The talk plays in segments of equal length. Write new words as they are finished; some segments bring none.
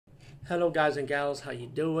Hello guys and gals, how you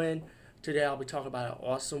doing? Today I'll be talking about an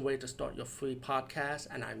awesome way to start your free podcast,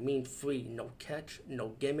 and I mean free, no catch, no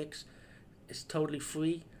gimmicks. It's totally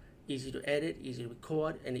free, easy to edit, easy to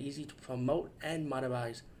record, and easy to promote and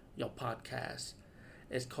monetize your podcast.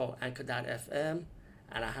 It's called Anchor.fm,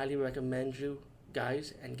 and I highly recommend you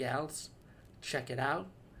guys and gals check it out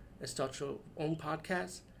and start your own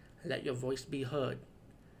podcast and let your voice be heard.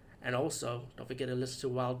 And also, don't forget to listen to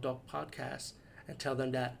Wild Dog Podcast and tell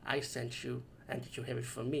them that I sent you and that you hear it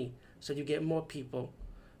from me. So you get more people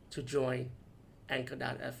to join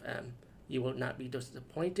Anchor.fm. You will not be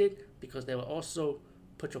disappointed because they will also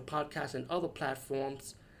put your podcast in other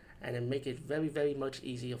platforms and then make it very, very much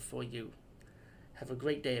easier for you. Have a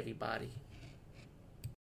great day, everybody.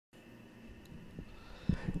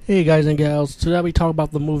 Hey guys and gals, today we talk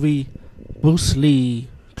about the movie Bruce Lee,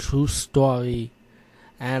 True Story.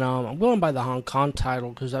 And I'm going by the Hong Kong title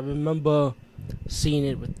because I remember seeing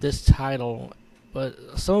it with this title. But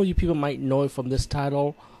some of you people might know it from this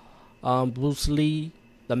title. Bruce Lee,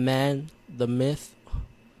 the man, the myth.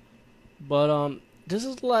 But this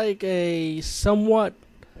is like a somewhat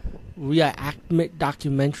reenactment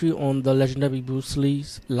documentary on the legendary Bruce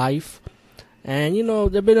Lee's life. And you know,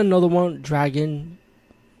 there's been another one, Dragon,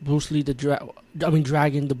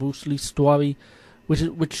 Dragon, the Bruce Lee story,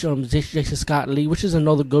 which Jason Scott Lee, which is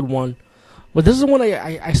another good one. But this is the one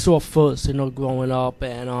I saw first, you know, growing up,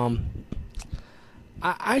 and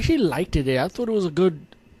I actually liked it. I thought it was a good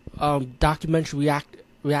documentary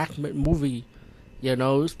reenactment movie. You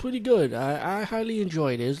know, it was pretty good. I highly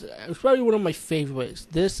enjoyed it. It was probably one of my favorites.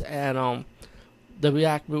 This and the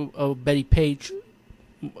reenactment of Betty Page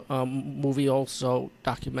movie, also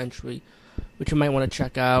documentary, which you might want to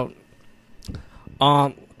check out.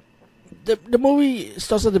 The movie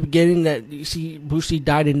starts at the beginning that you see Bruce Lee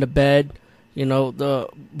died in the bed. You know, the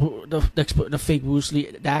fake Bruce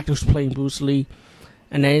Lee, the actor who's playing Bruce Lee,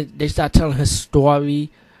 and then they start telling his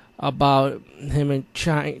story about him in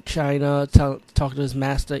China, talking to his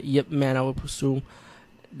master Yip Man. I would presume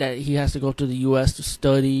that he has to go to the U.S. to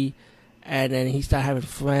study, and then he start having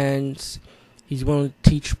friends. He's willing to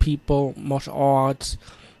teach people martial arts.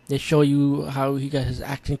 They show you how he got his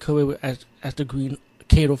acting career as the Green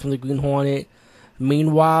Kato from the Green Hornet.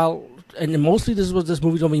 Meanwhile, and mostly this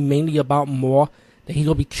movie's gonna be mainly about more that he's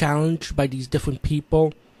gonna be challenged by these different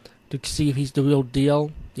people to see if he's the real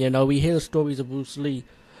deal. You know, we hear the stories of Bruce Lee,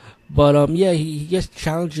 but he gets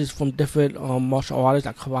challenges from different martial artists,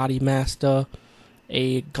 like karate master,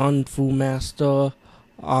 a gun fu master.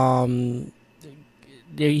 They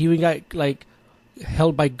even got like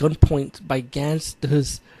held by gunpoint by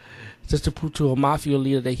gangsters just to prove to a mafia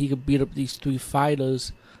leader that he could beat up these three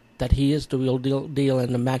fighters, that he is the real deal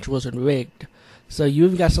and the match wasn't rigged. So you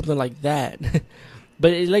even got something like that.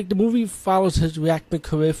 But like the movie follows his reenactment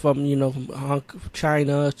career from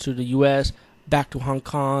China to the U.S. back to Hong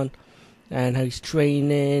Kong, and how he's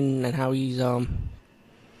training and how he's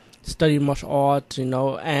studying martial arts, and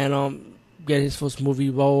getting his first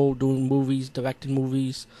movie role, doing movies, directing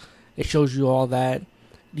movies. It shows you all that.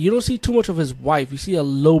 You don't see too much of his wife. You see a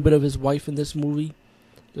little bit of his wife in this movie,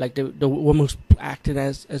 like the woman who's acting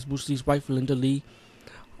as Bruce Lee's wife, Linda Lee.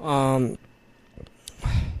 I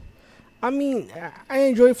mean, I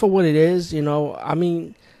enjoy it for what it is. I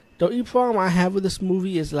mean, the only problem I have with this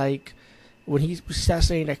movie is like when he starts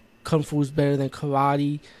saying that kung fu is better than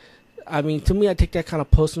karate. I mean, to me, I take that kind of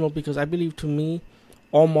personal because I believe, to me,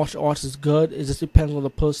 all martial arts is good. It just depends on the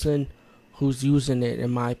person who's using it,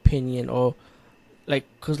 in my opinion. Or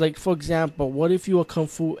because for example, what if you're a kung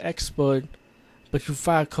fu expert, but you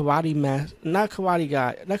find a karate master, not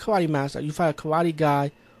karate master, you find a karate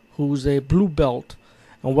guy who's a blue belt,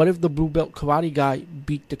 and what if the blue belt karate guy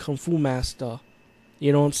beat the kung fu master?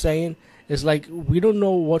 You know what I'm saying? It's like, we don't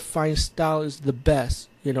know what fighting style is the best.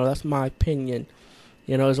 That's my opinion.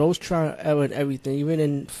 It's always trying to earn everything, even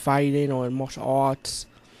in fighting or in martial arts.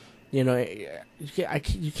 You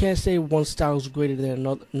can't say one style is greater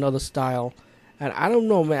than another style. And I don't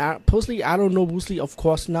know, man. Personally, I don't know Bruce Lee. Of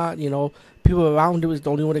course not. People around him is the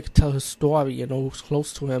only one that can tell his story. Who's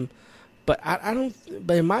close to him. But I don't.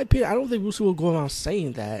 But in my opinion, I don't think Bruce Lee will go around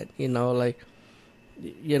saying that. Like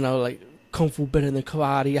kung fu better than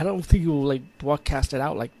karate. I don't think he will broadcast it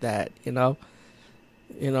out like that.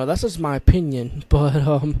 That's just my opinion. But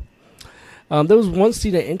there was one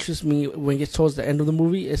scene that interests me when it gets towards the end of the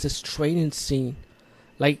movie. Is this training scene.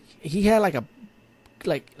 Like he had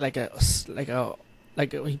he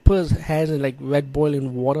put his hands in red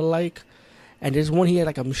boiling water, and there's one he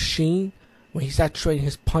had a machine when he started training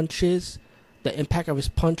his punches, the impact of his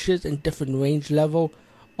punches in different range level,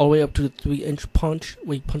 all the way up to the 3-inch punch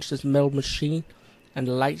where he punched this metal machine, and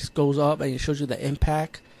the lights goes up and it shows you the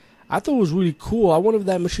impact. I thought it was really cool. I wonder if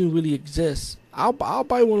that machine really exists. I'll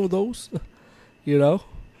buy one of those, you know.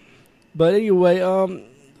 But anyway,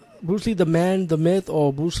 Bruce Lee, the man, the myth,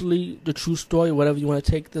 or Bruce Lee, the true story, whatever you want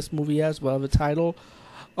to take this movie as, whatever title.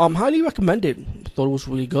 Highly recommended. Thought it was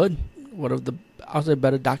really good. One of the, I'll say,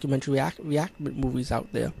 better documentary react movies out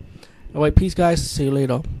there. Alright, peace, guys. See you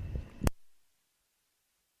later.